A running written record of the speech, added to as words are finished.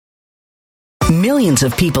Millions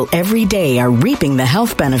of people every day are reaping the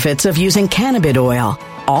health benefits of using cannabis oil,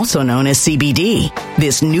 also known as CBD.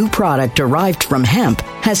 This new product derived from hemp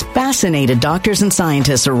has fascinated doctors and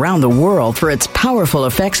scientists around the world for its powerful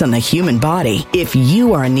effects on the human body. If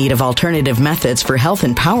you are in need of alternative methods for health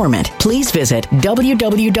empowerment, please visit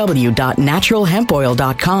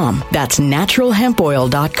www.naturalhempoil.com. That's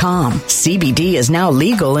naturalhempoil.com. CBD is now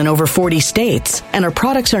legal in over 40 states, and our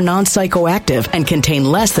products are non-psychoactive and contain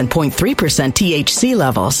less than 0.3% THC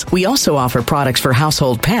levels. We also offer products for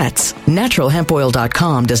household pets.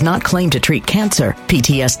 Naturalhempoil.com does not claim to treat cancer,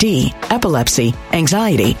 PTSD, epilepsy,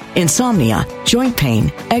 anxiety, insomnia, joint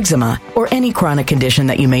pain, eczema, or any chronic condition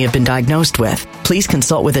that you may have been diagnosed with. Please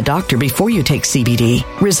consult with a doctor before you take CBD.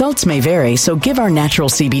 Results may vary, so give our natural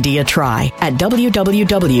CBD a try at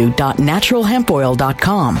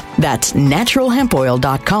www.naturalhempoil.com. That's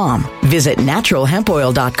naturalhempoil.com. Visit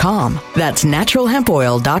naturalhempoil.com. That's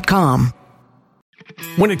naturalhempoil.com.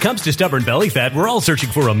 When it comes to stubborn belly fat, we're all searching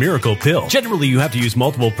for a miracle pill. Generally, you have to use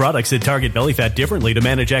multiple products that target belly fat differently to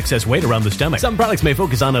manage excess weight around the stomach. Some products may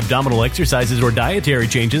focus on abdominal exercises or dietary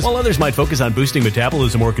changes, while others might focus on boosting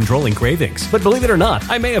metabolism or controlling cravings. But believe it or not,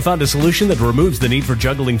 I may have found a solution that removes the need for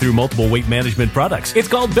juggling through multiple weight management products. It's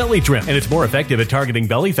called Belly Trim, and it's more effective at targeting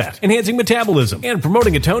belly fat, enhancing metabolism, and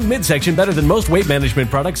promoting a toned midsection better than most weight management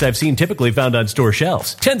products I've seen typically found on store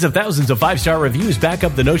shelves. Tens of thousands of 5-star reviews back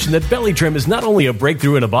up the notion that Belly Trim is not only a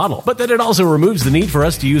breakthrough in a bottle, but that it also removes the need for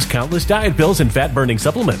us to use countless diet pills and fat-burning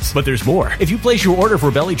supplements. But there's more. If you place your order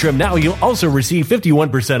for Belly Trim now, you'll also receive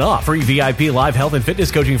 51% off, free VIP live health and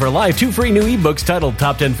fitness coaching for life, 2 free new ebooks titled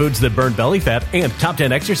Top 10 Foods That Burn Belly Fat and Top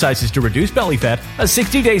 10 Exercises to Reduce Belly Fat, a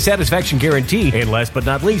 60-day satisfaction guarantee, and last but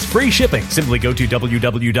not least, free shipping. Simply go to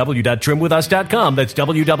www.trimwithus.com. That's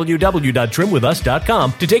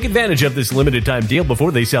www.trimwithus.com to take advantage of this limited time deal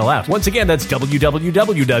before they sell out. Once again, that's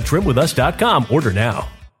www.trimwithus.com. Order now.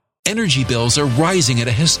 Energy bills are rising at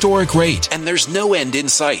a historic rate, and there's no end in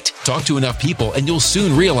sight. Talk to enough people, and you'll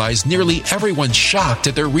soon realize nearly everyone's shocked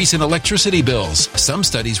at their recent electricity bills. Some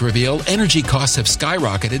studies reveal energy costs have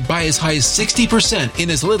skyrocketed by as high as 60%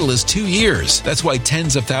 in as little as 2 years. That's why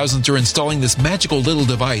tens of thousands are installing this magical little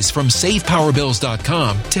device from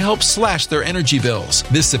SavePowerBills.com to help slash their energy bills.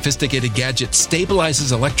 This sophisticated gadget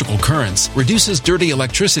stabilizes electrical currents, reduces dirty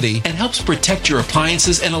electricity, and helps protect your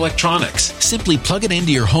appliances and electronics. Simply plug it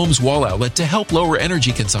into your home's wall outlet to help lower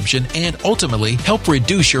energy consumption and ultimately help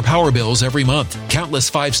reduce your power bills every month.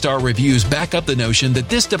 Countless 5-star reviews back up the notion that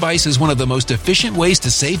this device is one of the most efficient ways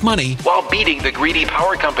to save money while beating the greedy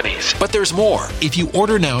power companies. But there's more. If you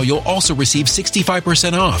order now, you'll also receive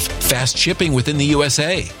 65% off, fast shipping within the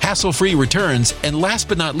USA, hassle-free returns, and last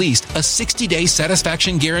but not least, a 60-day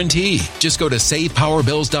satisfaction guarantee. Just go to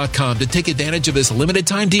SavePowerBills.com to take advantage of this limited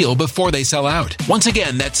time deal before they sell out. Once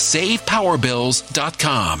again, that's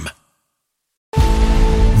SavePowerBills.com.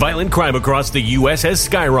 Violent crime across the U.S. has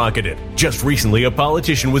skyrocketed. Just recently, a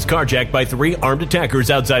politician was carjacked by 3 armed attackers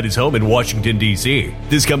outside his home in Washington, D.C.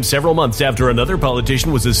 This comes several months after another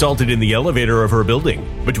politician was assaulted in the elevator of her building.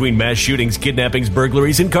 Between mass shootings, kidnappings,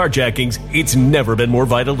 burglaries, and carjackings, it's never been more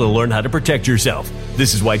vital to learn how to protect yourself.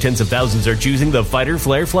 This is why tens of thousands are choosing the Fighter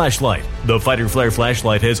Flare flashlight. The Fighter Flare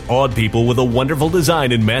flashlight has awed people with a wonderful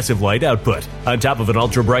design and massive light output. On top of an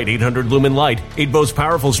ultra-bright 800-lumen light, it boasts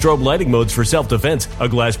powerful strobe lighting modes for self-defense, a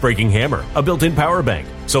glass-breaking hammer, a built-in power bank,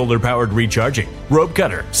 solar-powered recharging, rope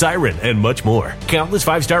cutter, siren, and much more. Countless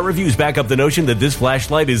 5-star reviews back up the notion that this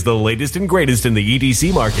flashlight is the latest and greatest in the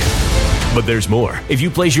EDC market. But there's more. If you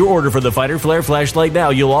place your order for the Fighter Flare flashlight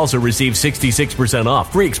now, you'll also receive 66%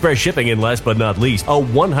 off, free express shipping, and last but not least, a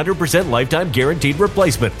 100% lifetime guaranteed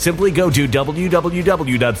replacement. Simply go to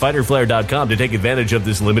www.fighterflare.com to take advantage of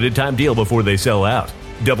this limited time deal before they sell out.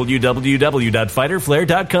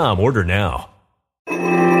 www.fighterflare.com. Order now.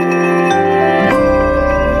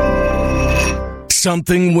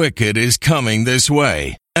 Something wicked is coming this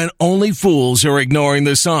way, and only fools are ignoring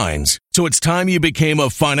the signs. So it's time you became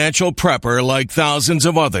a financial prepper like thousands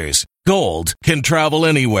of others. Gold can travel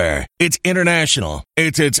anywhere. It's international.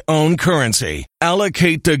 It's its own currency.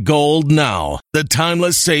 Allocate to gold now, the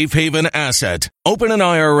timeless safe haven asset. Open an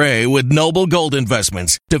IRA with Noble Gold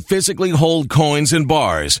Investments to physically hold coins and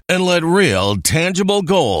bars and let real, tangible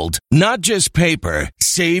gold, not just paper,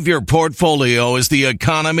 Save your portfolio as the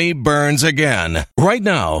economy burns again. Right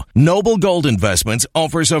now, Noble Gold Investments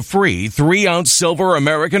offers a free 3-ounce silver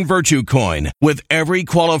American Virtue coin with every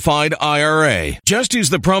qualified IRA. Just use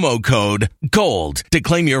the promo code GOLD to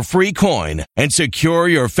claim your free coin and secure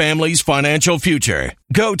your family's financial future.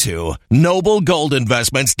 Go to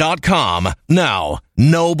noblegoldinvestments.com now.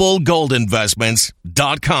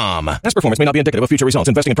 noblegoldinvestments.com. Past performance may not be indicative of future results.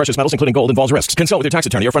 Investing in precious metals, including gold, involves risks. Consult with your tax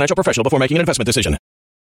attorney or financial professional before making an investment decision.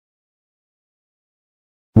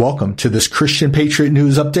 Welcome to this Christian Patriot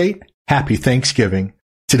News Update. Happy Thanksgiving.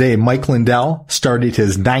 Today, Mike Lindell started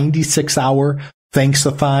his 96-hour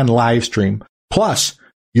Thanks-A-Thon live stream. Plus,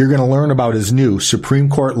 you're going to learn about his new Supreme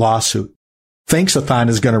Court lawsuit. Thanks-A-Thon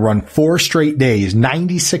is going to run 4 straight days,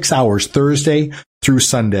 96 hours, Thursday through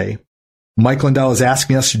Sunday. Mike Lindell is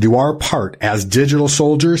asking us to do our part as digital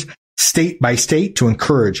soldiers, state by state, to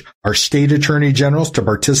encourage our state attorney generals to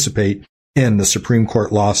participate in the Supreme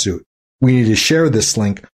Court lawsuit. We need to share this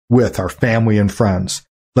link with our family and friends.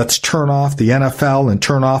 Let's turn off the NFL and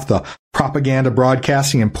turn off the propaganda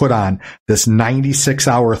broadcasting and put on this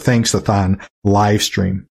 96-hour Thanks-A-Thon live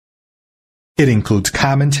stream. It includes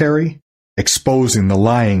commentary, exposing the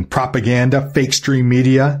lying propaganda, fake stream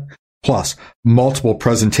media, plus multiple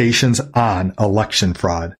presentations on election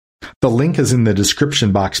fraud. The link is in the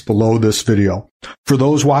description box below this video. For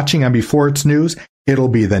those watching on Before It's News, it'll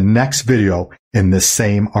be the next video in this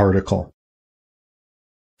same article.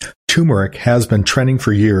 Turmeric has been trending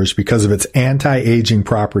for years because of its anti-aging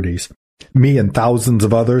properties. Me and thousands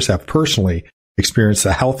of others have personally experienced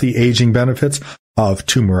the healthy aging benefits of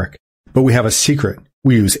turmeric. But we have a secret.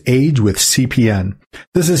 We use Age with CPN.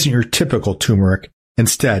 This isn't your typical turmeric.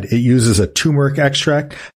 Instead, it uses a turmeric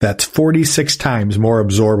extract that's 46 times more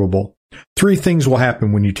absorbable. 3 things will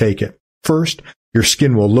happen when you take it. First, your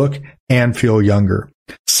skin will look and feel younger.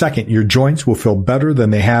 Second, your joints will feel better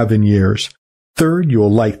than they have in years. Third, you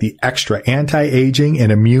will like the extra anti-aging and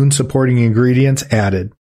immune-supporting ingredients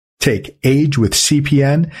added. Take Age with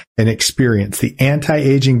CPN and experience the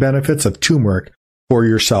anti-aging benefits of turmeric for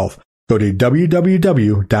yourself. Go to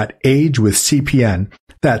www.agewithcpn.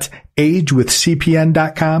 That's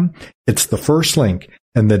agewithcpn.com. It's the first link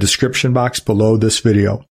in the description box below this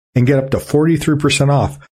video. And get up to 43%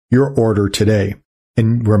 off your order today.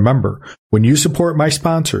 And remember, when you support my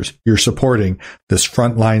sponsors, you're supporting this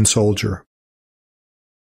frontline soldier.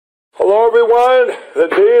 Hello, everyone. The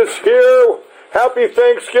day is here. Happy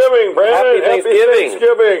Thanksgiving, Brandon. Happy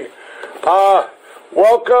Thanksgiving.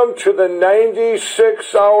 Welcome to the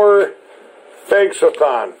 96-hour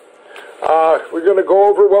Thanks-A-Thon. We're going to go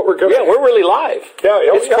over what we're going to... Yeah, we're really live.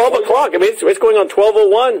 It's 12 o'clock. I mean, it's going on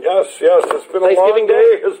 12:01. Yes. It's been a long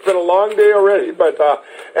day. It's been a long day already. But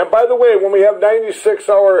and by the way, when we have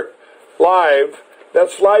 96-hour live,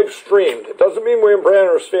 that's live streamed. It doesn't mean we and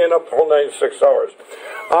Brandon are staying up the whole 96 hours.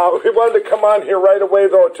 We wanted to come on here right away,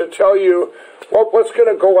 though, to tell you what's going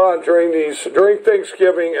to go on during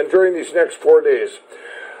Thanksgiving and during these next 4 days.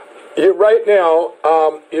 Right now,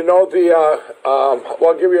 I'll give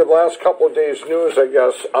you the last couple of days' news, I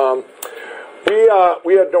guess. We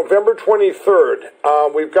had November 23rd.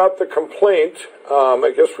 We've got the complaint.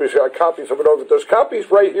 I guess we've got copies of it over. There's copies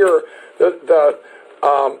right here. The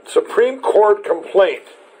Supreme Court complaint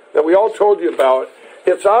that we all told you about.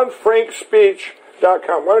 It's on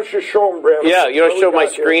frankspeech.com. Why don't you show them, Brandon? Yeah, you want to show my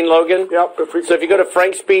screen, Logan? Yep. So if you go to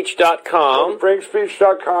frankspeech.com.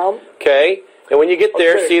 frankspeech.com. Okay. And when you get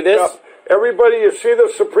there, see this? Yeah. Everybody, you see the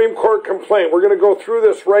Supreme Court complaint. We're going to go through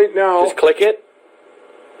this right now. Just click it.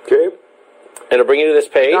 Okay. And it'll bring you to this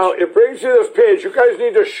page. Now, it brings you to this page. You guys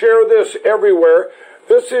need to share this everywhere.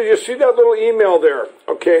 You see that little email there,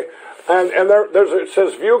 okay? And it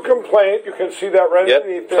says view complaint. You can see that right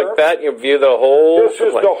underneath there. Click that. You'll view the whole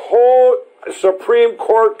complaint. Is the whole Supreme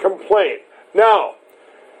Court complaint. Now,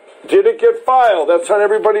 did it get filed? That's on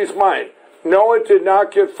everybody's mind. No, it did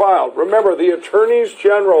not get filed. Remember, the attorneys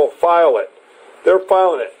general file it. They're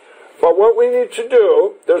filing it. But what we need to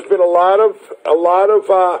do, there's been a lot of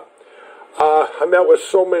I met with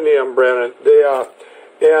so many of them, Brandon.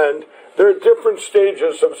 And they're at different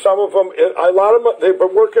stages of some of them. A lot of them, they've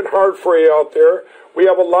been working hard for you out there. We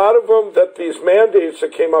have a lot of them that these mandates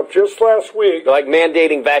that came up just last week. They're like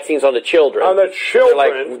mandating vaccines on the children. On the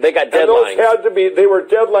children. They got deadlines. And those had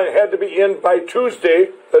to be in by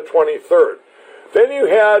Tuesday, the 23rd. Then you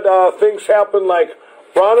had things happen like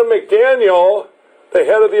Ronna McDaniel, the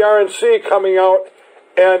head of the RNC, coming out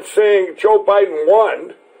and saying Joe Biden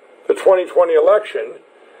won the 2020 election.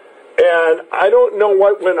 And I don't know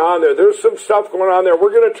what went on there. There's some stuff going on there.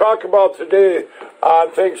 We're going to talk about today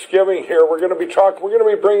on Thanksgiving here. We're going to be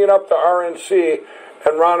bringing up the RNC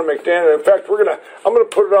and Ronna McDaniel. In fact, I'm going to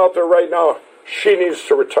put it out there right now. She needs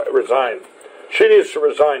to resign. She needs to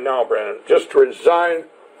resign now, Brandon. Just to resign,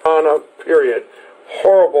 Ronna, period.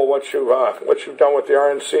 Horrible what you've done with the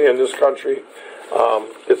RNC in this country.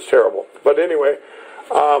 It's terrible. But anyway,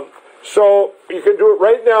 so you can do it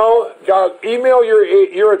right now. Email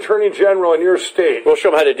your attorney general in your state. We'll show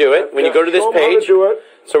them how to do it. When you go to this page, how to do it.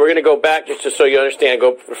 So we're going to go back just so you understand.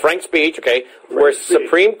 Go Frank's speech, okay? Where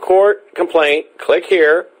Supreme Court complaint, click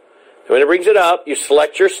here. And when it brings it up, you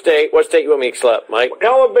select your state. What state you want me to select, Mike?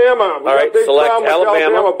 Alabama. All right, select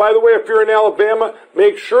Alabama. By the way, if you're in Alabama,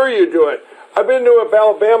 make sure you do it. I've been to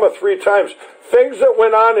Alabama 3 times. Things that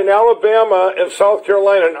went on in Alabama and South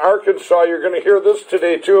Carolina and Arkansas, you're going to hear this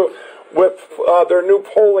today too, with their new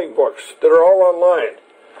polling books that are all online.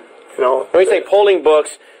 You know, when we say polling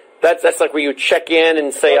books, that's like where you check in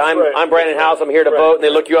and say, I'm Brandon House, I'm here to vote, and they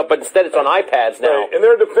look you up, but instead it's on iPads now. Right. In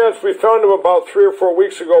their defense, we found them about 3 or 4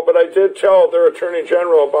 weeks ago, but I did tell their attorney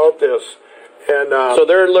general about this. And so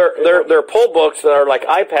their poll books that are like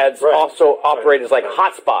iPads also operate as like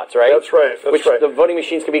hotspots, right? That's right. Which the voting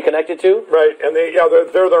machines can be connected to. Right, and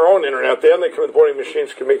they're their own internet. The voting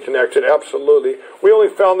machines can be connected. Absolutely. We only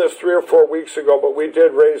found this 3 or 4 weeks ago, but we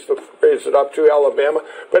did raise it up to Alabama.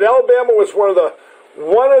 But Alabama was one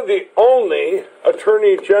of the only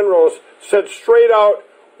attorney generals said straight out,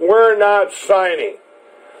 "We're not signing."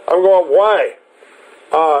 I'm going, why?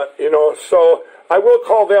 So. I will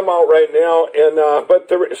call them out right now,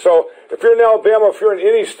 so if you're in Alabama, if you're in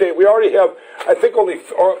any state, we already have, I think, only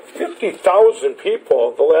 50,000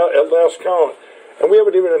 people at last count, and we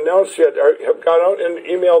haven't even announced yet, have gone out and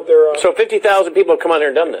emailed their... So 50,000 people have come on here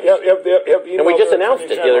and done this? Yeah, have emailed. And we just announced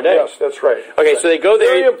it the other day. Yes, that's right. Okay, so they go there...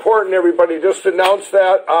 Very important, everybody, just announce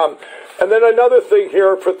that. And then another thing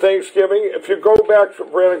here for Thanksgiving, if you go back to...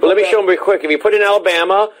 Brandon, let me show them real quick. If you put in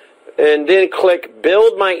Alabama... and then click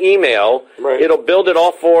Build My Email. Right. It'll build it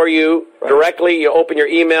all for you directly. You open your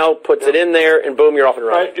email, puts it in there, and boom, you're off and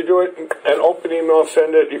running. Right, you do it, and open email,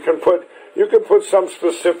 send it. You can put some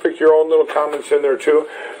specific, your own little comments in there too.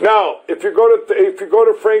 Now, if you go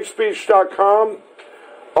to frankspeech.com,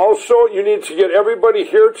 also you need to get everybody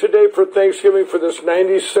here today for Thanksgiving for this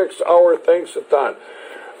 96-hour Thanks-A-Thon.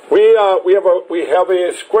 We have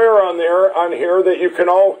a square on here that you can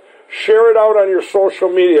all share it out on your social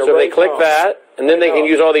media. So they click that, and then they can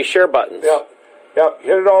use all these share buttons. Yeah.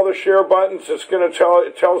 Hit all the share buttons. It's going to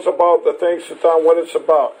it tells about the Thanks-A-Thon, what it's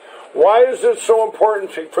about. Why is it so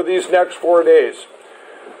important for these next 4 days?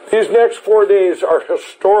 These next 4 days are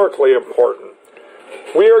historically important.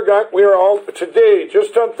 We are all today,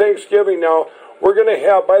 just on Thanksgiving now. We're going to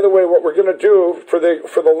have, by the way, what we're going to do for the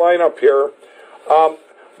lineup here.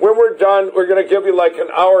 When we're done, we're going to give you like an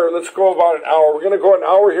hour. Let's go about an hour. We're going to go an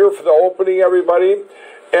hour here for the opening, everybody.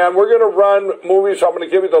 And we're going to run movies. I'm going to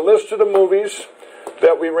give you the list of the movies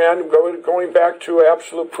that we ran, going back to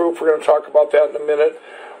Absolute Proof. We're going to talk about that in a minute.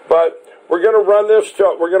 But we're going to run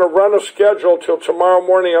we're going to run a schedule till tomorrow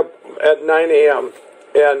morning up at 9 a.m.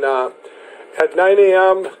 And at 9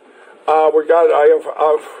 a.m., I have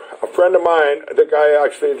a friend of mine, the guy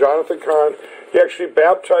actually, Jonathan Kahn. He actually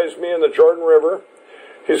baptized me in the Jordan River.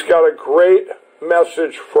 He's got a great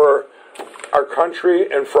message for our country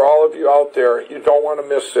and for all of you out there. You don't want to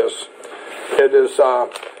miss this. It is,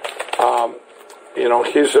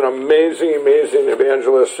 he's an amazing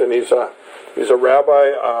evangelist, and he's a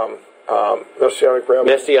rabbi,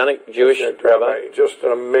 Messianic Jewish rabbi. Just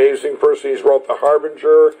an amazing person. He's wrote The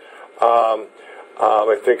Harbinger.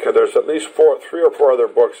 I think there's at least 3 or 4 other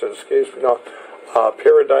books that escapes me now.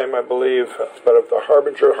 Paradigm, I believe, but of the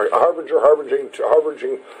Harbinger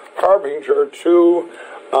 2,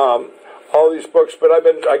 all these books. But I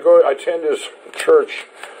attend his church.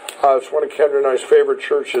 It's one of Kendra and I's favorite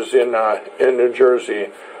churches in New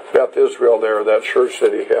Jersey, Beth Israel. There, that church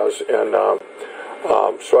that he has, and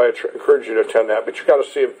so I encourage you to attend that. But you got to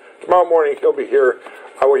see him tomorrow morning. He'll be here.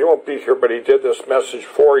 He won't be here, but he did this message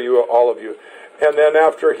for you, all of you. And then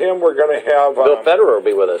after him, we're going to have... Bill Federer will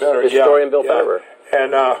be with us, historian Bill Federer.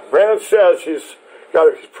 And Brandon says he's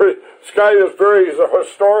a historian,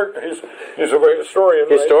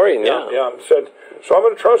 right? Historian, yeah. Yeah, said, so I'm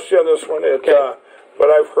going to trust you on this one. But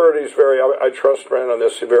I've heard I trust Brandon on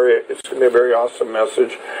this. It's going to be a very awesome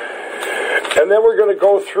message. And then we're going to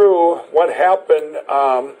go through what happened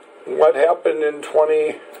in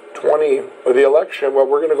 2020 with the election. Well,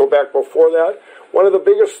 we're going to go back before that. One of the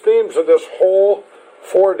biggest themes of this whole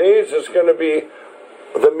 4 days is going to be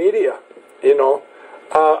the media.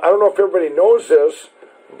 I don't know if everybody knows this,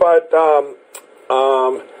 but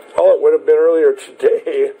it would have been earlier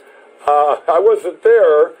today. I wasn't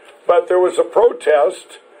there, but there was a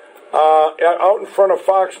protest out in front of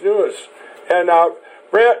Fox News. And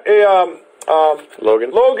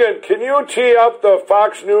Logan, can you tee up the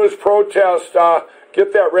Fox News protest?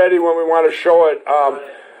 Get that ready when we want to show it.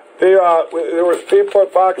 There was people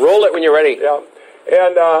at Fox. Roll it when you're ready. Yeah,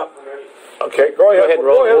 and okay, go ahead and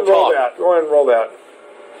roll that. Go ahead and roll that.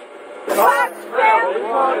 Fox family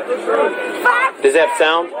want the truth. Does that have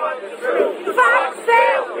sound? Fox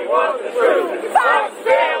family want the truth. Fox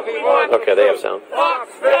family want the truth. Okay, they have sound. Fox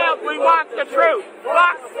family want the truth.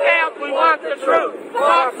 Fox family want the truth.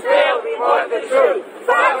 Fox family want the truth.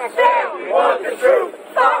 Fox family want the truth.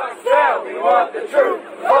 Fox family want the truth.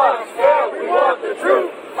 Fox family want the truth.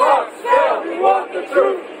 Fox family want the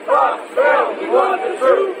truth. Fox family want the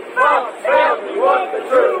truth. Fox family want the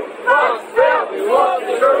truth. Fox family want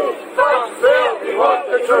the truth. Fox family want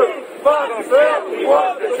the truth. Fox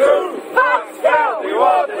family want the truth. Fox family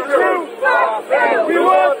want the truth. Fox family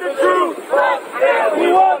want the truth. Fox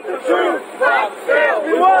family want the truth. Fox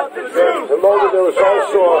family want the truth. And Logan, there was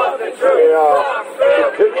also a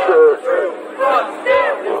picture.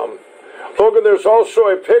 Logan, there's also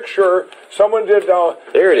a picture. Someone did.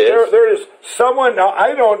 There it is. There it is. Someone. Now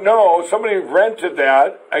I don't know. Somebody rented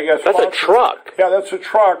that. I guess that's a truck. Yeah, that's a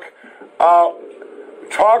truck.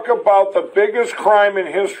 Talk about the biggest crime in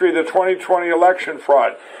history: the 2020 election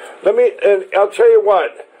fraud. And I'll tell you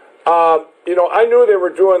what. I knew they were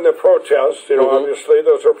doing the protests. Obviously,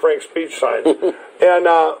 those are Frank's speech signs. And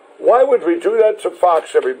why would we do that to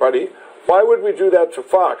Fox, everybody? Why would we do that to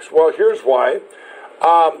Fox? Well, here's why.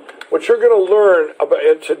 What you're going to learn about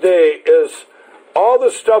today is all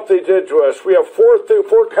the stuff they did to us. We have four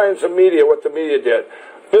kinds of media, what the media did.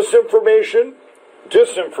 Misinformation,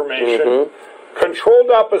 disinformation, controlled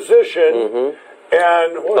opposition,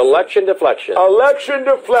 and election deflection. Election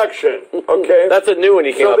deflection. Okay, that's a new one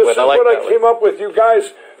you came up with. I like that. This is what I came up with. You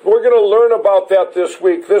guys, we're going to learn about that this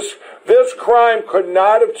week. This crime could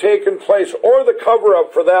not have taken place, or the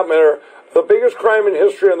cover-up for that matter. The biggest crime in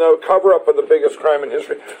history and the cover-up of the biggest crime in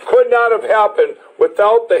history could not have happened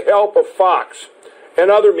without the help of Fox and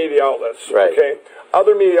other media outlets. Right. Okay,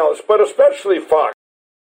 other media outlets, but especially Fox.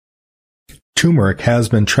 Turmeric has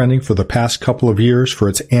been trending for the past couple of years for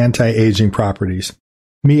its anti-aging properties.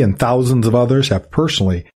 Me and thousands of others have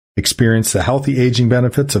personally experienced the healthy aging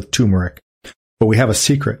benefits of turmeric. But we have a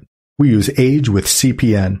secret. We use Age with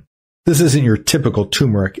CPN. This isn't your typical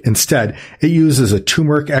turmeric. Instead, it uses a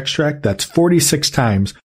turmeric extract that's 46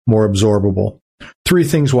 times more absorbable. 3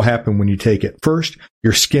 things will happen when you take it. First,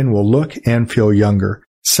 your skin will look and feel younger.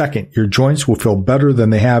 Second, your joints will feel better than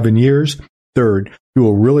they have in years. Third, you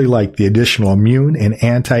will really like the additional immune and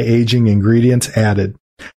anti-aging ingredients added.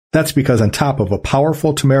 That's because on top of a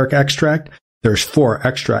powerful turmeric extract, there's 4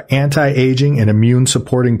 extra anti-aging and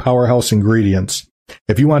immune-supporting powerhouse ingredients.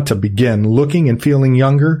 If you want to begin looking and feeling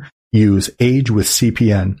younger, use Age with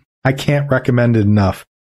CPN. I can't recommend it enough.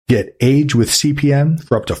 Get Age with CPN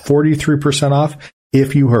for up to 43% off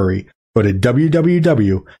if you hurry. Go to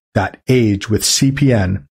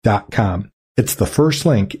www.agewithcpn.com. It's the first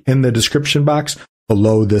link in the description box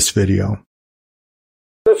below this video.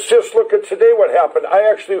 Let's just look at today what happened. I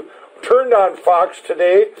actually turned on Fox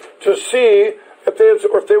today to see if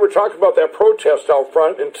they were talking about that protest out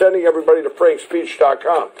front and sending everybody to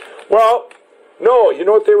frankspeech.com. Well, no, you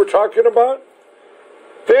know what they were talking about?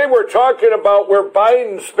 They were talking about where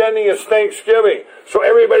Biden's spending his Thanksgiving. So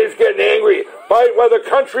everybody's getting angry. While the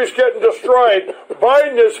country's getting destroyed,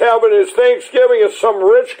 Biden is having his Thanksgiving at some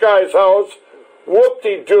rich guy's house.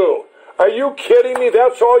 Whoop-de-doo. Are you kidding me?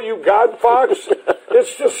 That's all you got, Fox?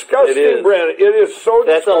 It's disgusting, Brandon. It is so disgusting.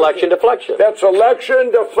 That's election deflection. That's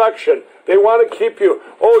election deflection. They want to keep you.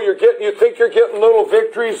 You think you're getting little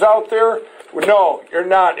victories out there? No, you're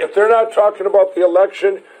not. If they're not talking about the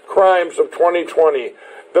election crimes of 2020,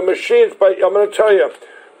 the machines, but I'm going to tell you,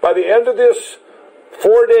 by the end of this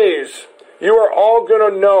 4 days, you are all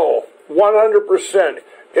going to know 100%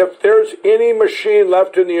 if there's any machine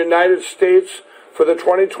left in the United States for the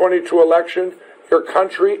 2022 election, your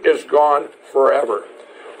country is gone forever.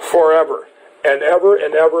 Forever. And ever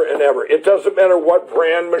and ever and ever. It doesn't matter what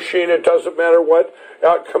brand machine, it doesn't matter what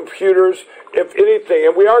computers, if anything.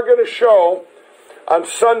 And we are going to show, on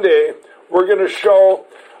Sunday, we're going to show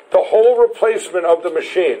the whole replacement of the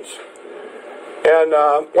machines. And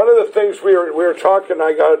one of the things we were talking,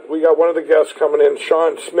 we got one of the guests coming in,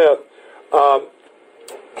 Sean Smith.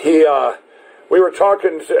 We were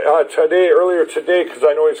talking earlier today, because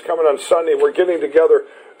I know he's coming on Sunday. We're getting together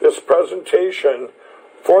this presentation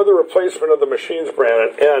for the replacement of the machines,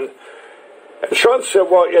 Brandon. And And Sean said,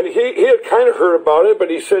 well, and he had kind of heard about it, but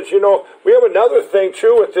he says, we have another thing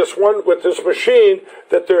too with this machine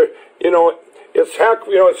that they're, it's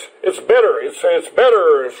it's better. It's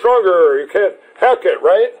better and stronger. You can't hack it,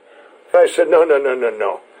 right? And I said, no.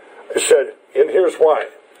 I said, and here's why.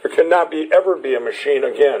 There cannot ever be a machine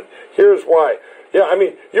again. Here's why. Yeah, I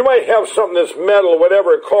mean, you might have something that's metal,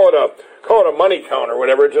 whatever, call it a money counter,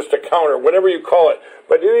 whatever, just a counter, whatever you call it.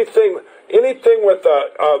 But anything with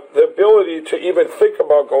the ability to even think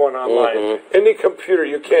about going online, any computer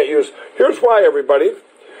you can't use. Here's why, everybody.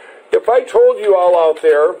 If I told you all out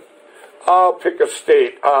there, I'll pick a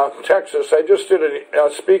state, Texas. I just did a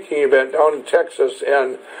speaking event down in Texas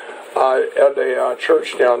and at a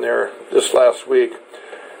church down there this last week.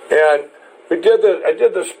 And I did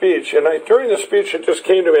the speech, and during the speech it just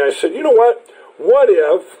came to me, and I said, you know what? What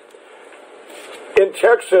if in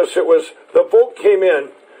Texas the vote came in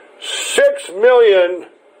 6 million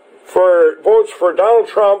for votes for Donald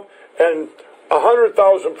Trump and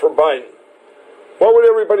 100,000 for Biden? What would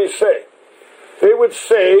everybody say? They would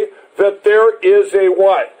say that there is a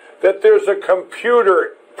what? That there's a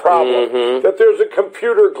computer problem, that there's a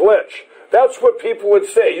computer glitch. That's what people would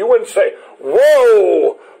say. You wouldn't say,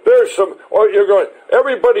 whoa, there's some, or you're going,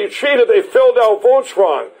 everybody cheated, they filled out votes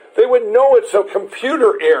wrong. They would know it's a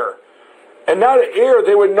computer error. And not an error,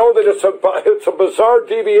 they would know that it's a bizarre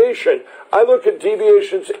deviation. I look at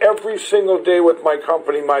deviations every single day with my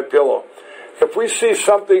company, My Pillow. If we see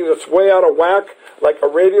something that's way out of whack, like a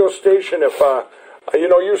radio station, if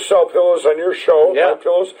you sell pillows on your show, My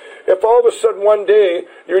Pillows. If all of a sudden one day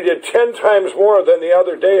you did 10 times more than the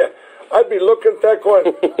other day, I'd be looking at that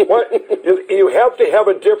going, what? You have to have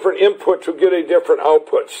a different input to get a different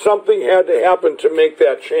output. Something had to happen to make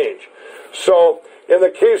that change. So in the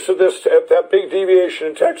case of that big deviation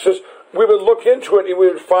in Texas, we would look into it and we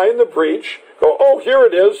would find the breach, go, oh, here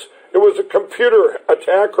it is. It was a computer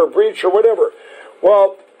attack or breach or whatever.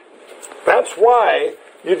 Well, that's why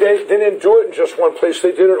they didn't do it in just one place.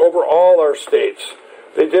 They did it over all our states.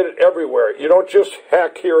 They did it everywhere. You don't just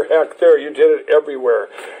hack here, hack there. You did it everywhere.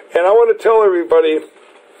 And I want to tell everybody,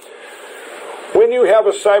 when you have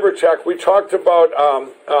a cyber attack, we talked about, I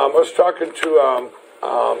was talking to,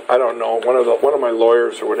 I don't know, one of my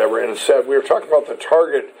lawyers or whatever, and it said, we were talking about the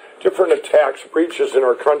target, different attacks, breaches in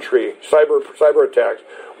our country, cyber attacks.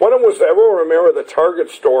 One of them was, everyone remember the Target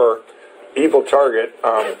store, Evil Target,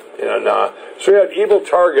 so we had Evil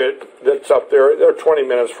Target that's up there. They're 20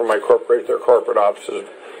 minutes from their corporate offices,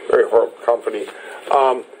 very horrible company.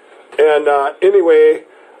 Anyway,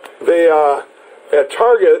 they at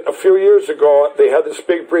Target a few years ago, they had this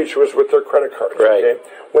big breach. It was with their credit cards. Right. Okay?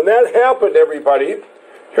 When that happened, everybody,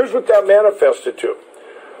 here's what that manifested to.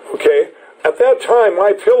 Okay. At that time,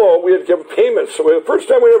 My Pillow, we had given payments. So the first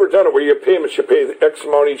time we'd ever done it, where you get payments, you pay X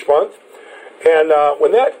amount each month. And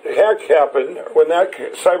when that hack happened, when that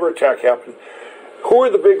cyber attack happened, who were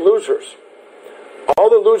the big losers? All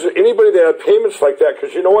the losers, anybody that had payments like that,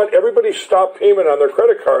 because you know what? Everybody stopped payment on their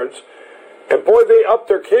credit cards. And boy, they upped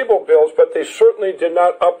their cable bills, but they certainly did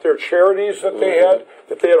not up their charities that they had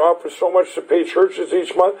offered so much to pay churches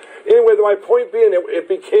each month. Anyway, my point being, it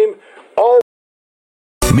became all.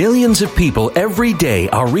 Millions of people every day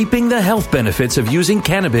are reaping the health benefits of using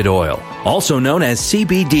cannabis oil, also known as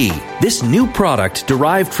CBD. This new product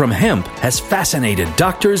derived from hemp has fascinated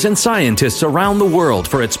doctors and scientists around the world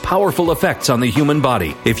for its powerful effects on the human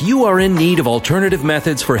body. If you are in need of alternative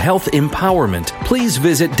methods for health empowerment, please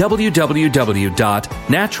visit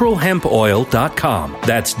www.naturalhempoil.com.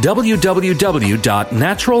 That's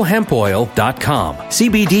www.naturalhempoil.com.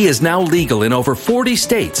 CBD is now legal in over 40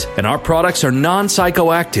 states, and our products are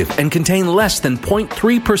non-psychoactive and contain less than 0.3%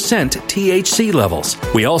 THC levels.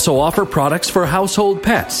 We also offer products for household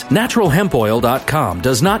pets. NaturalHempOil.com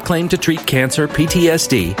does not claim to treat cancer,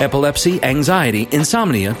 PTSD, epilepsy, anxiety,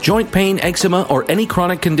 insomnia, joint pain, eczema, or any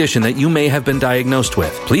chronic condition that you may have been diagnosed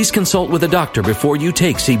with. Please consult with a doctor before you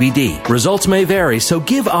take CBD. Results may vary, so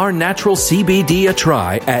give our natural CBD a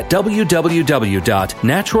try at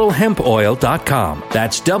www.naturalhempoil.com.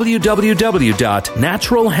 That's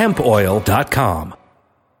www.naturalhempoil.com.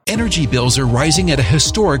 Energy bills are rising at a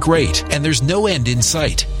historic rate, and there's no end in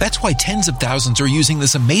sight. That's why tens of thousands are using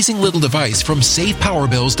this amazing little device from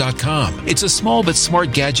SavePowerBills.com. It's a small but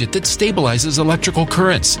smart gadget that stabilizes electrical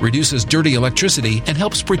currents, reduces dirty electricity, and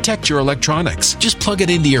helps protect your electronics. Just plug it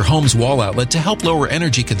into your home's wall outlet to help lower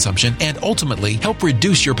energy consumption and ultimately help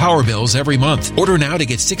reduce your power bills every month. Order now to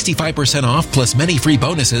get 65% off plus many free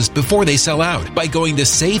bonuses before they sell out by going to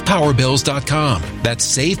SavePowerBills.com.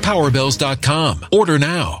 That's SavePowerBills.com. Order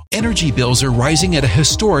now. now. Energy bills are rising at a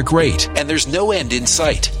historic rate, and there's no end in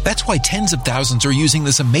sight. That's why tens of thousands are using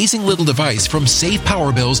this amazing little device from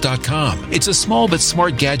SavePowerBills.com. It's a small but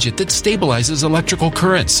smart gadget that stabilizes electrical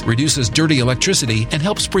currents, reduces dirty electricity, and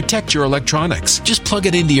helps protect your electronics. Just plug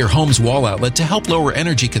it into your home's wall outlet to help lower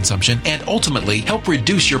energy consumption and ultimately help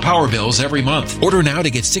reduce your power bills every month. Order now to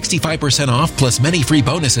get 65% off plus many free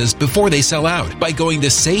bonuses before they sell out by going to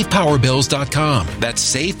SavePowerBills.com.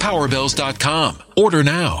 That's SavePowerBills.com. Order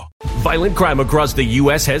now. Violent crime across the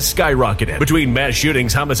U.S. has skyrocketed. Between mass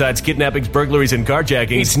shootings, homicides, kidnappings, burglaries, and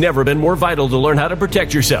carjackings, it's never been more vital to learn how to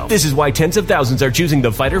protect yourself. This is why tens of thousands are choosing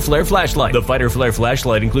the Fighter Flare flashlight. The Fighter Flare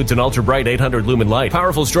flashlight includes an ultra-bright 800 lumen light,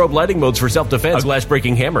 powerful strobe lighting modes for self-defense, a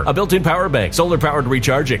glass-breaking hammer, a built-in power bank, solar-powered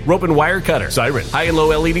recharging, rope and wire cutter, siren, high and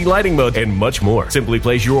low LED lighting mode, and much more. Simply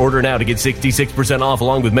place your order now to get 66% off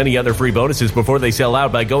along with many other free bonuses before they sell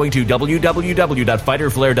out by going to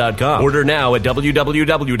www.fighterflare.com. Order now at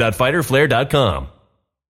www.fighterflare.com.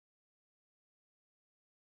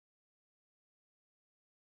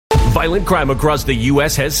 Violent crime across the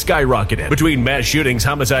U.S. has skyrocketed. Between mass shootings,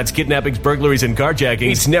 homicides, kidnappings, burglaries, and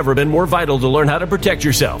carjackings, it's never been more vital to learn how to protect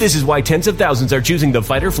yourself. This is why tens of thousands are choosing the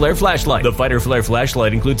Fighter Flare flashlight. The Fighter Flare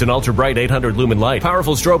flashlight includes an ultra-bright 800 lumen light,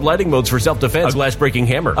 powerful strobe lighting modes for self-defense, a glass-breaking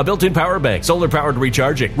hammer, a built-in power bank, solar-powered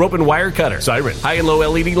recharging, rope and wire cutter, siren, high and low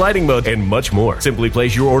LED lighting mode, and much more. Simply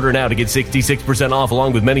place your order now to get 66% off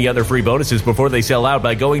along with many other free bonuses before they sell out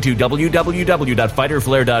by going to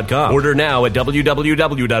www.fighterflare.com. Order now at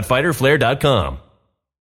www.fighterflare.com.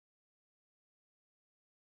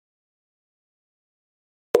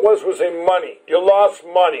 Was a money. You lost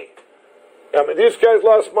money. I mean, these guys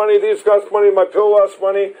lost money. These guys lost money. My pill lost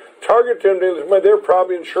money. Target didn't. They're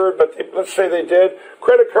probably insured, but let's say they did.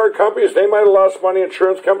 Credit card companies, they might have lost money.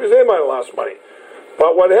 Insurance companies, they might have lost money.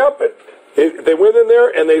 But what happened? They went in there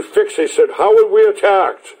and they fixed. They said, "How would we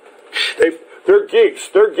attacked?" They're geeks.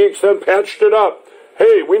 They're geeks. Then patched it up.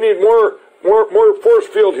 Hey, we need more force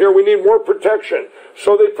field here. We need more protection.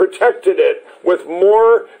 So they protected it with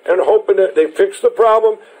more and hoping that they fixed the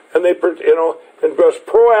problem, and they, and was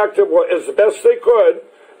proactive as the best they could.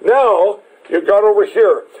 Now you got over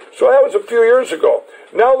here. So that was a few years ago.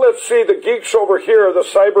 Now let's see the geeks over here,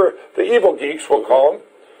 the evil geeks, we'll call them.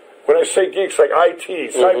 When I say geeks, like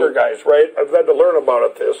IT, cyber guys, right? I've had to learn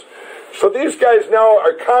about this. So these guys now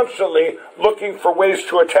are constantly looking for ways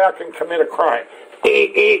to attack and commit a crime.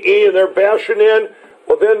 And they're bashing in.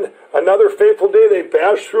 Well, then another fateful day, they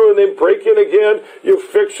bash through and they break in again. You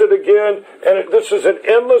fix it again. And this is an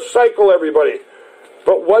endless cycle, everybody.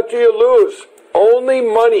 But what do you lose? Only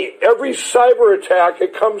money. Every cyber attack,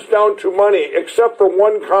 it comes down to money, except for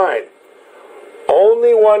one kind.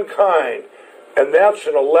 Only one kind. And that's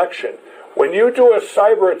an election. When you do a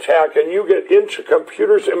cyber attack and you get into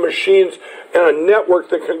computers and machines and a network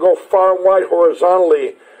that can go far and wide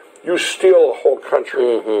horizontally, you steal a whole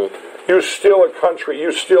country. You steal a country.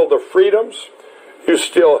 You steal the freedoms. You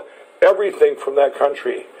steal everything from that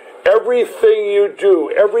country. Everything you do,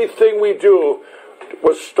 everything we do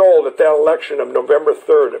was stolen at that election of November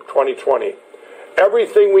 3rd of 2020.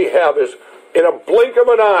 Everything we have is, in a blink of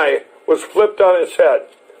an eye, was flipped on its head.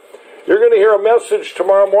 You're going to hear a message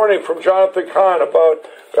tomorrow morning from Jonathan Kahn about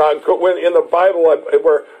when in the Bible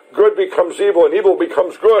where good becomes evil and evil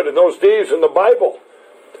becomes good in those days in the Bible.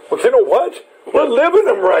 Well, you know what? We're living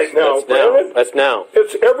them right now, Brandon. That's now.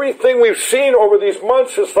 It's everything we've seen over these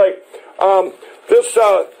months. It's like this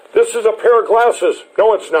is a pair of glasses.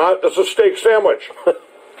 No, it's not. It's a steak sandwich.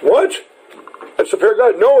 What? It's a pair of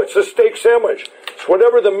glasses. No, it's a steak sandwich. It's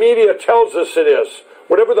whatever the media tells us it is.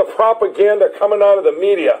 Whatever the propaganda coming out of the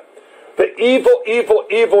media. The evil, evil,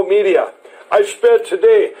 evil media. I spent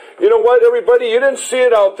today, you know what, everybody? You didn't see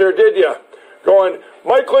it out there, did you? Going,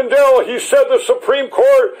 Mike Lindell, he said the Supreme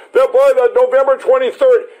Court that by the November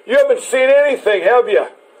 23rd. You haven't seen anything, have you?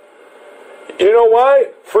 You know why?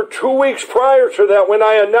 For 2 weeks prior to that, when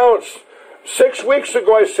I announced, 6 weeks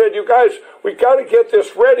ago, I said, you guys, we got to get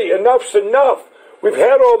this ready. Enough's enough. We've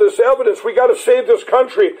had all this evidence. We got to save this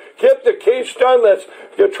country. Get the case done.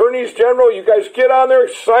 The attorneys general, you guys get on there,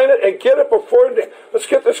 sign it, and get it before. Let's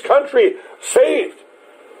get this country saved,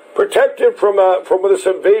 protected from this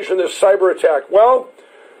invasion, this cyber attack. Well,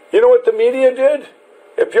 you know what the media did?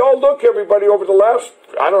 If y'all look, everybody, over the last,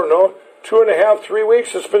 2.5, 3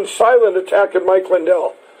 weeks, it's been silent attacking Mike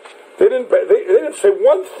Lindell. They didn't say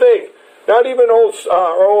one thing. Not even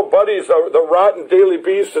our old buddies, the Rotten Daily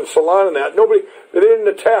Beast and Salon and that. They didn't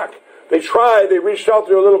attack. They tried. They reached out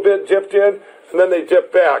there a little bit, dipped in, and then they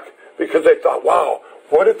dipped back because they thought, wow,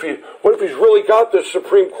 what if he's really got this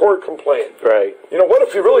Supreme Court complaint? Right. What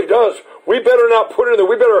if he really does? we better not put it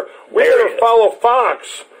in there. We better follow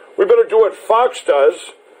Fox. We better do what Fox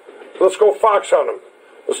does. Let's go Fox on them.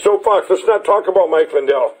 Let's do Fox. Let's not talk about Mike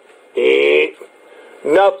Lindell.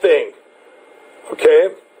 Nothing. Okay?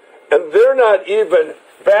 And they're not even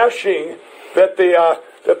bashing that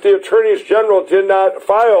the attorneys general did not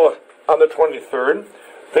file on the 23rd.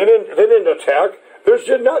 They didn't attack. There's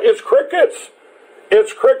just not. It's crickets.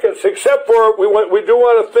 It's crickets. Except for we do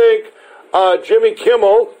want to thank Jimmy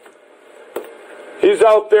Kimmel. He's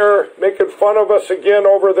out there making fun of us again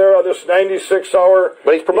over there on this 96-hour.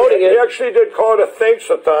 But he's promoting it. He actually did call it a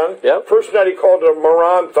Thanks-A-Thon. Yep. First night he called it a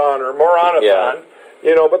Moron-thon or Moranathon. Yeah.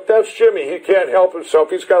 You know, but that's Jimmy. He can't help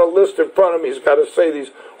himself. He's got a list in front of him. He's got to say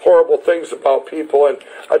these horrible things about people and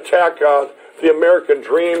attack the American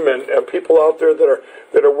dream and people out there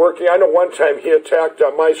that are working. I know one time he attacked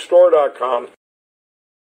mystore.com.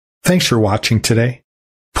 Thanks for watching today.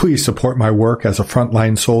 Please support my work as a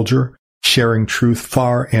frontline soldier, sharing truth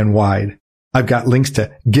far and wide. I've got links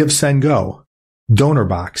to Give, Send, Go,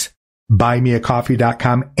 DonorBox,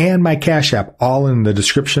 BuyMeACoffee.com, and my Cash App all in the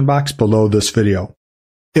description box below this video.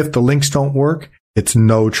 If the links don't work, it's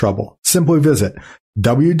no trouble. Simply visit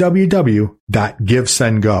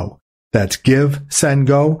www.GiveSendGo. That's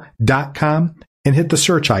GiveSendGo.com and hit the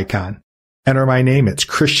search icon. Enter my name. It's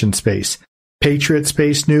Christian Space, Patriot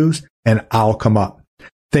Space News, and I'll come up.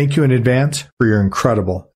 Thank you in advance for your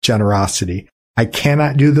incredible generosity. I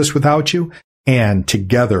cannot do this without you, and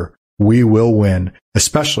together we will win,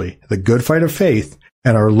 especially the good fight of faith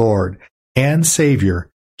and our Lord and Savior,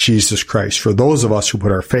 Jesus Christ, for those of us who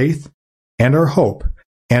put our faith and our hope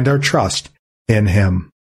and our trust in Him.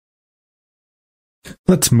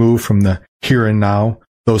 Let's move from the here and now,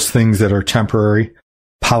 those things that are temporary,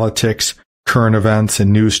 politics, current events,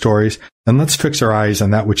 and news stories, and let's fix our eyes on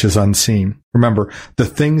that which is unseen. Remember, the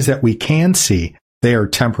things that we can see, they are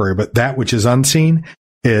temporary, but that which is unseen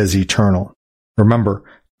is eternal. Remember,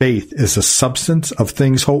 faith is the substance of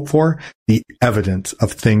things hoped for, the evidence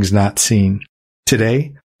of things not seen.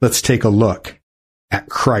 Today, let's take a look at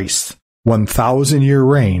Christ's 1,000-year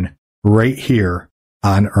reign right here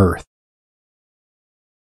on earth.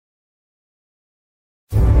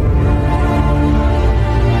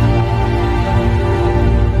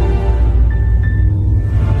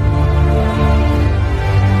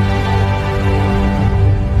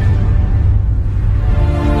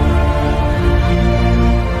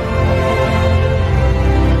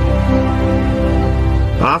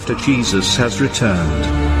 After Jesus has returned,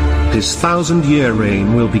 his 1,000-year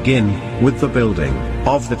reign will begin with the building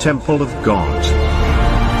of the temple of God.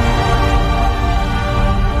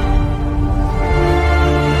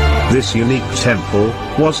 This unique temple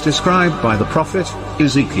was described by the prophet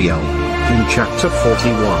Ezekiel in chapter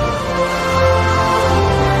 41.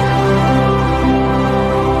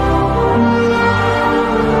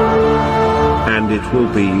 And it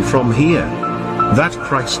will be from here that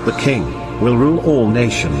Christ the King will rule all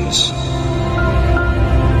nations.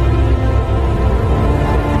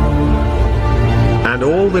 And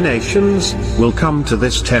all the nations will come to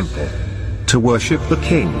this temple to worship the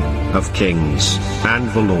King of Kings and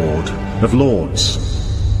the Lord of Lords.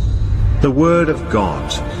 The Word of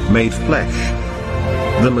God made flesh,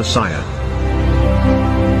 the Messiah.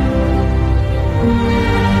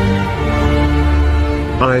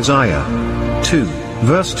 Isaiah 2,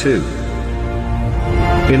 verse 2.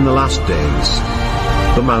 In the last days,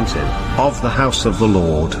 the mountain of the house of the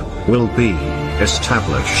Lord will be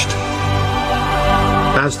established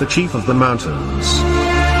as the chief of the mountains,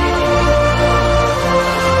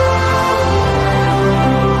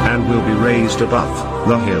 and will be raised above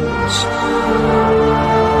the hills,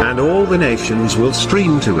 and all the nations will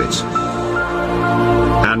stream to it,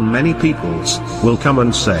 and many peoples will come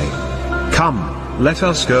and say, "Come, let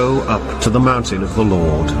us go up to the mountain of the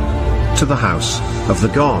Lord, to the house of the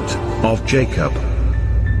God of Jacob,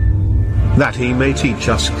 that he may teach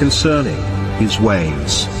us concerning his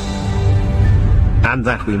ways, and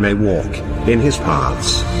that we may walk in his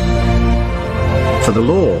paths. For the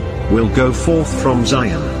law will go forth from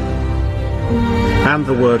Zion, and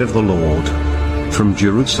the word of the Lord from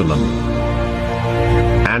Jerusalem.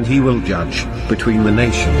 And he will judge between the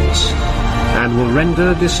nations, and will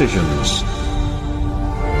render decisions."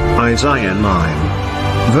 Isaiah 9,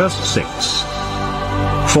 verse 6.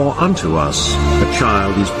 For unto us a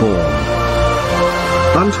child is born,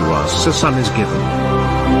 unto us a son is given,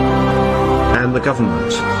 and the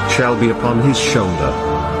government shall be upon his shoulder,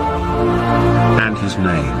 and his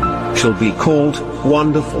name shall be called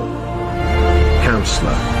Wonderful,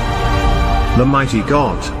 Counselor, the Mighty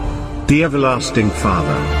God, the Everlasting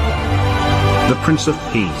Father, the Prince of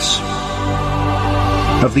Peace.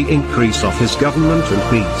 Of the increase of his government and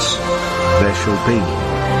peace, there shall be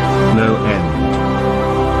no end.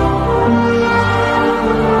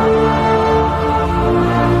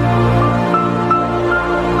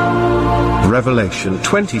 Revelation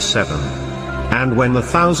 27. And when the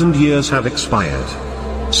 1,000 years have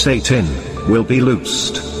expired, Satan will be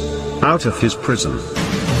loosed out of his prison.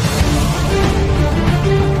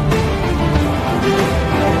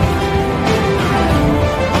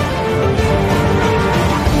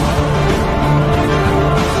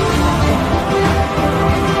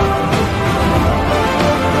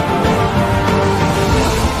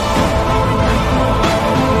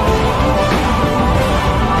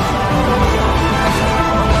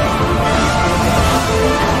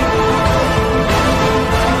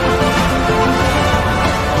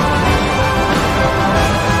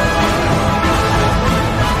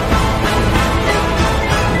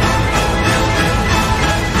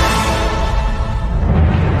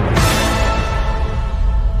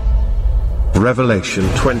 Revelation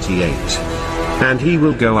 28. And he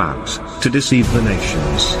will go out to deceive the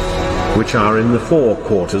nations, which are in the four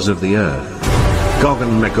quarters of the earth, Gog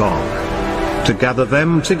and Magog, to gather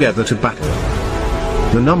them together to battle.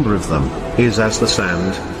 The number of them is as the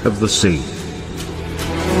sand of the sea.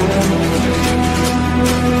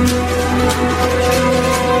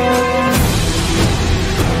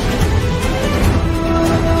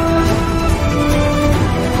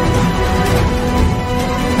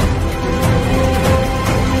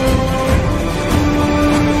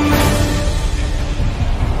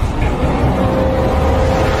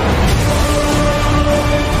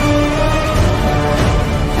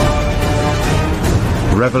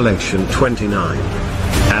 Revelation 29.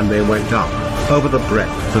 And they went up over the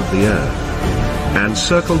breadth of the earth, and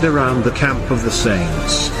circled around the camp of the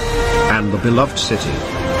saints, and the beloved city.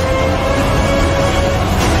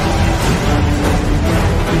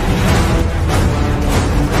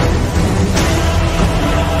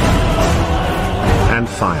 And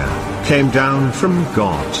fire came down from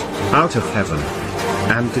God, out of heaven,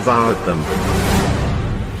 and devoured them.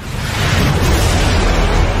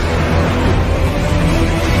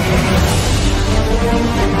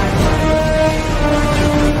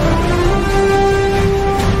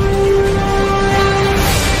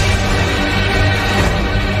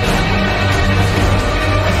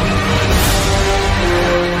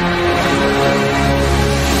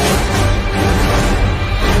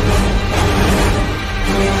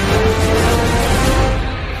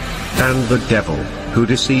 And the devil, who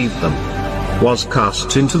deceived them, was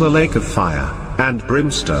cast into the lake of fire and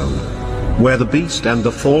brimstone, where the beast and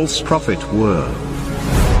the false prophet were.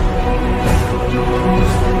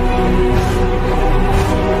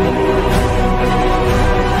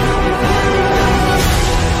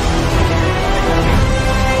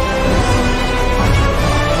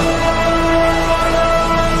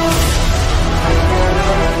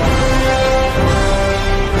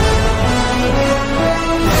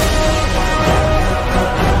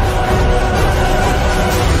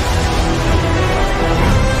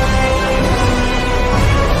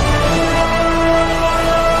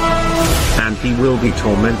 He will be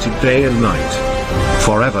tormented day and night,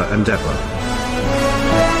 forever and ever.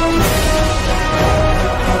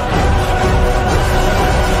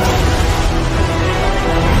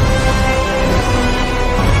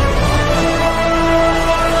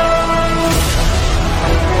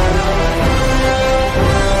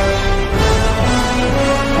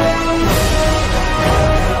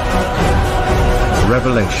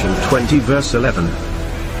 Revelation 20 verse 11.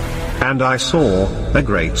 And I saw a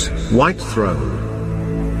great white throne,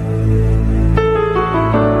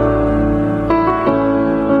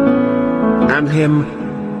 and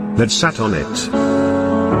him that sat on it,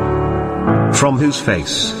 from whose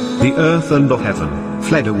face the earth and the heaven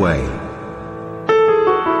fled away.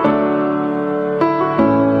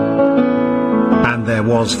 And there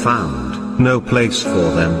was found no place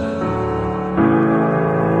for them.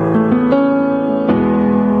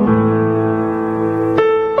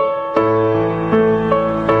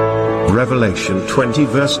 Revelation 20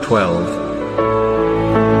 verse 12.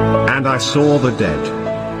 And I saw the dead,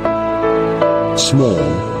 small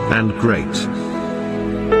and great,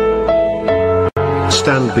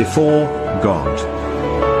 stand before God.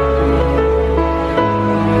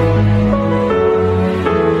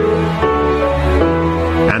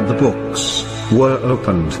 And the books were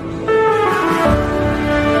opened.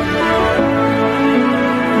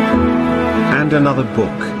 And another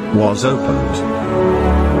book was opened,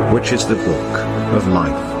 which is the book of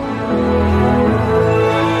life.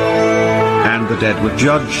 And the dead were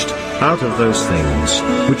judged out of those things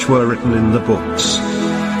which were written in the books,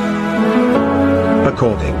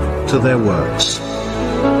 according to their works.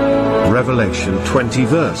 Revelation 20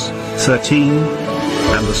 verse 13.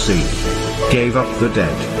 And the sea gave up the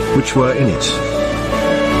dead, which were in it.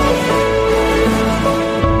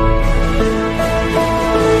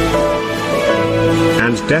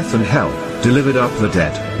 And death and hell delivered up the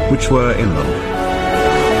dead, which were in them.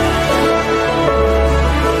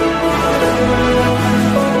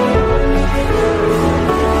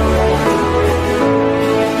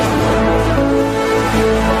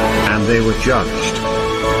 And they were judged,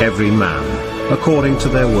 every man, according to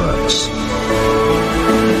their works.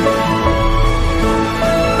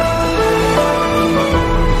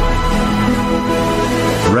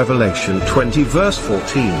 Revelation 20 verse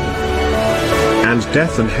 14. And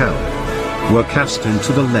death and hell were cast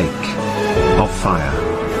into the lake of fire.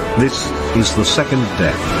 This is the second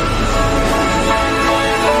death.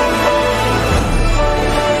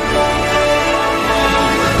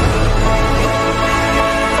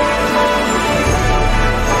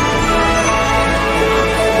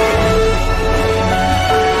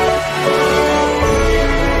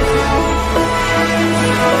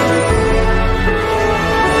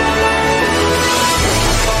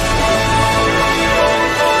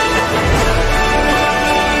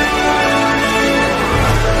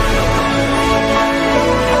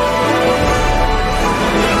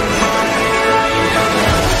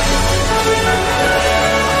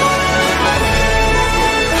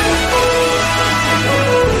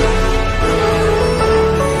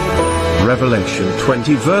 Revelation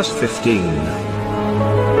 20 verse 15.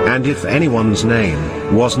 And if anyone's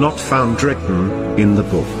name was not found written in the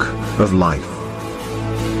book of life,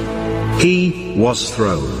 he was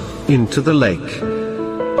thrown into the lake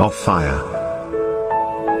of fire.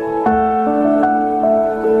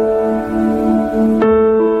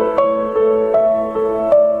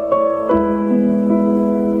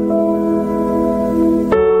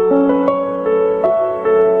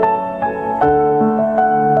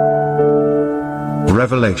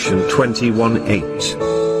 Revelation 21:8.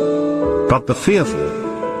 But the fearful,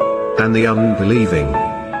 and the unbelieving,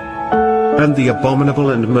 and the abominable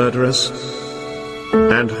and murderers,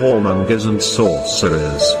 and whoremongers and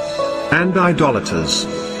sorcerers, and idolaters,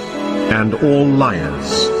 and all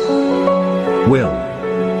liars, will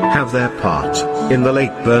have their part in the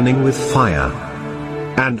lake burning with fire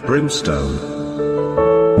and brimstone,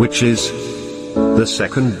 which is the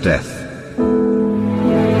second death.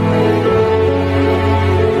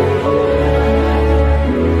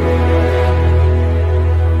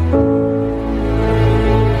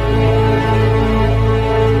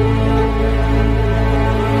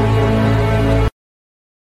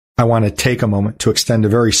 I want to take a moment to extend a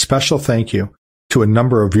very special thank you to a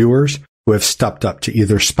number of viewers who have stepped up to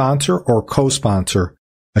either sponsor or co-sponsor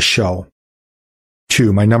a show.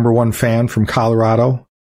 To my number one fan from Colorado,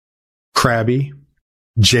 Krabby,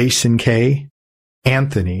 Jason K.,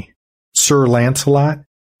 Anthony, Sir Lancelot,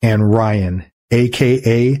 and Ryan,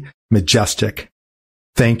 aka Majestic.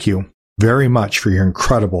 Thank you very much for your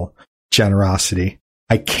incredible generosity.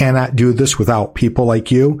 I cannot do this without people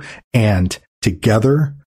like you, and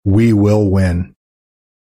together we will win.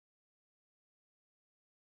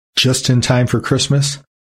 Just in time for Christmas,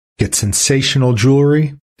 get sensational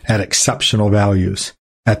jewelry at exceptional values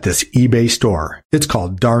at this eBay store. It's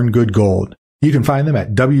called Darn Good Gold. You can find them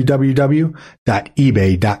at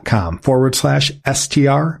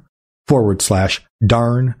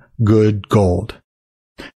www.ebay.com/STR/darn good gold.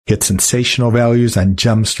 Get sensational values on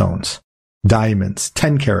gemstones, diamonds,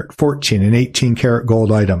 10 karat, 14 and 18 karat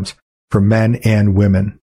gold items for men and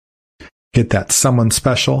women. Get that something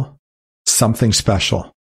special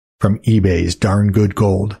from eBay's Darn Good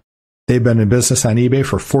Gold. They've been in business on eBay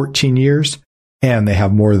for 14 years, and they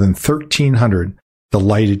have more than 1,300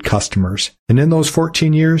 delighted customers. And in those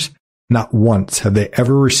 14 years, not once have they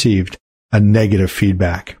ever received a negative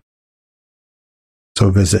feedback.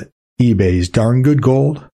 So visit eBay's Darn Good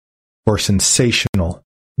Gold for sensational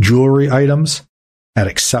jewelry items at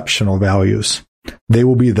exceptional values. They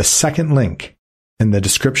will be the second link in the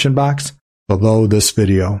description box below this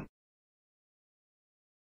video.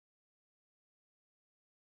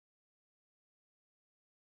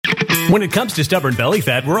 When it comes to stubborn belly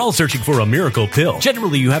fat, we're all searching for a miracle pill.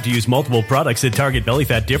 Generally, you have to use multiple products that target belly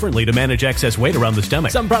fat differently to manage excess weight around the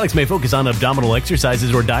stomach. Some products may focus on abdominal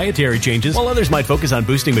exercises or dietary changes, while others might focus on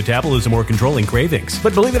boosting metabolism or controlling cravings.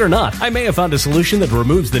 But believe it or not, I may have found a solution that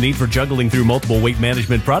removes the need for juggling through multiple weight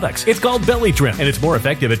management products. It's called Belly Trim, and it's more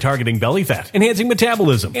effective at targeting belly fat, enhancing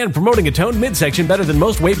metabolism, and promoting a toned midsection better than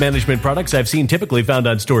most weight management products I've seen typically found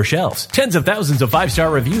on store shelves. Tens of thousands of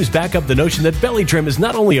 5-star reviews back up the notion that Belly Trim is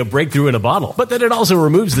not only a breakthrough breakthrough in a bottle, but then it also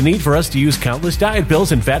removes the need for us to use countless diet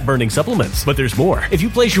pills and fat-burning supplements. But there's more. If you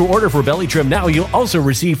place your order for Belly Trim now, you'll also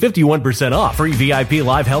receive 51% off, free VIP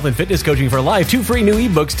live health and fitness coaching for life, 2 free new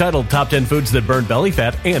ebooks titled Top 10 Foods That Burn Belly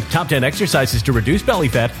Fat and Top 10 Exercises to Reduce Belly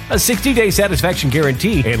Fat, a 60-day satisfaction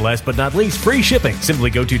guarantee, and last but not least, free shipping. Simply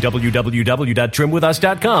go to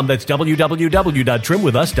www.trimwithus.com. That's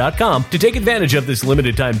www.trimwithus.com to take advantage of this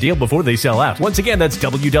limited time deal before they sell out. Once again, that's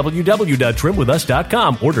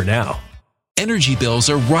www.trimwithus.com. Order now. Energy bills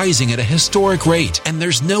are rising at a historic rate, and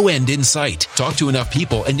there's no end in sight. Talk to enough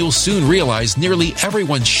people, and you'll soon realize nearly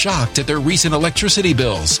everyone's shocked at their recent electricity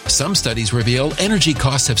bills. Some studies reveal energy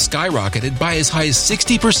costs have skyrocketed by as high as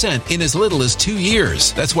 60% in as little as 2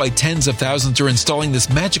 years. That's why tens of thousands are installing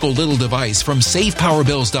this magical little device from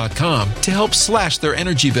SavePowerBills.com to help slash their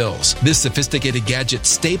energy bills. This sophisticated gadget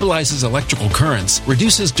stabilizes electrical currents,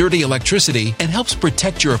 reduces dirty electricity, and helps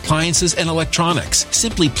protect your appliances and electronics.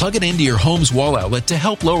 Simply plug it into your home's wall outlet to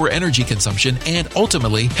help lower energy consumption and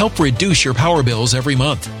ultimately help reduce your power bills every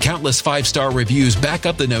month. Countless 5-star reviews back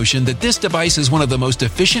up the notion that this device is one of the most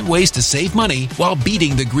efficient ways to save money while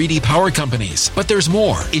beating the greedy power companies. But there's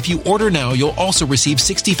more. If you order now, you'll also receive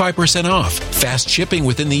 65% off, fast shipping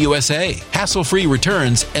within the USA, hassle-free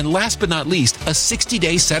returns, and last but not least, a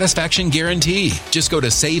 60-day satisfaction guarantee. Just go to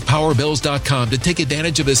SavePowerBills.com to take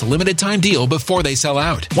advantage of this limited time deal before they sell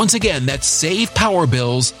out. Once again, that's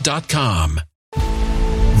SavePowerBills.com.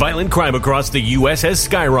 Violent crime across the U.S. has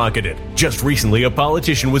skyrocketed. Just recently, a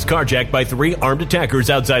politician was carjacked by 3 armed attackers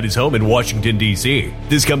outside his home in Washington, D.C.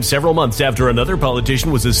 This comes several months after another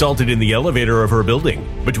politician was assaulted in the elevator of her building.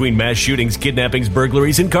 Between mass shootings, kidnappings,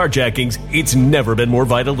 burglaries, and carjackings, it's never been more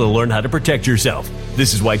vital to learn how to protect yourself.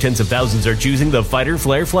 This is why tens of thousands are choosing the Fighter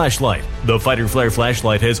Flare flashlight. The Fighter Flare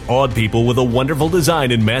flashlight has awed people with a wonderful design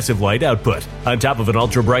and massive light output. On top of an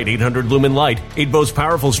ultra-bright 800-lumen light, it boasts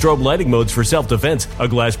powerful strobe lighting modes for self-defense, a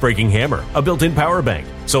glass-breaking hammer, a built-in power bank,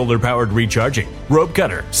 solar-powered recharging, rope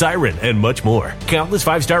cutter, siren, and much more. Countless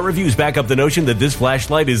 5-star reviews back up the notion that this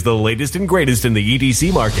flashlight is the latest and greatest in the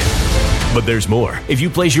EDC market. But there's more. If you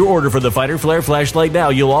place your order for the Fighter Flare flashlight now,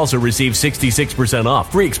 you'll also receive 66%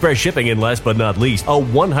 off, free express shipping, and last but not least, a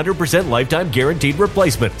 100% lifetime guaranteed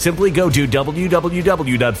replacement. Simply go to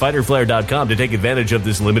www.fighterflare.com to take advantage of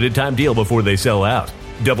this limited time deal before they sell out.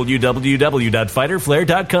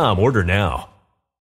 www.fighterflare.com. Order now.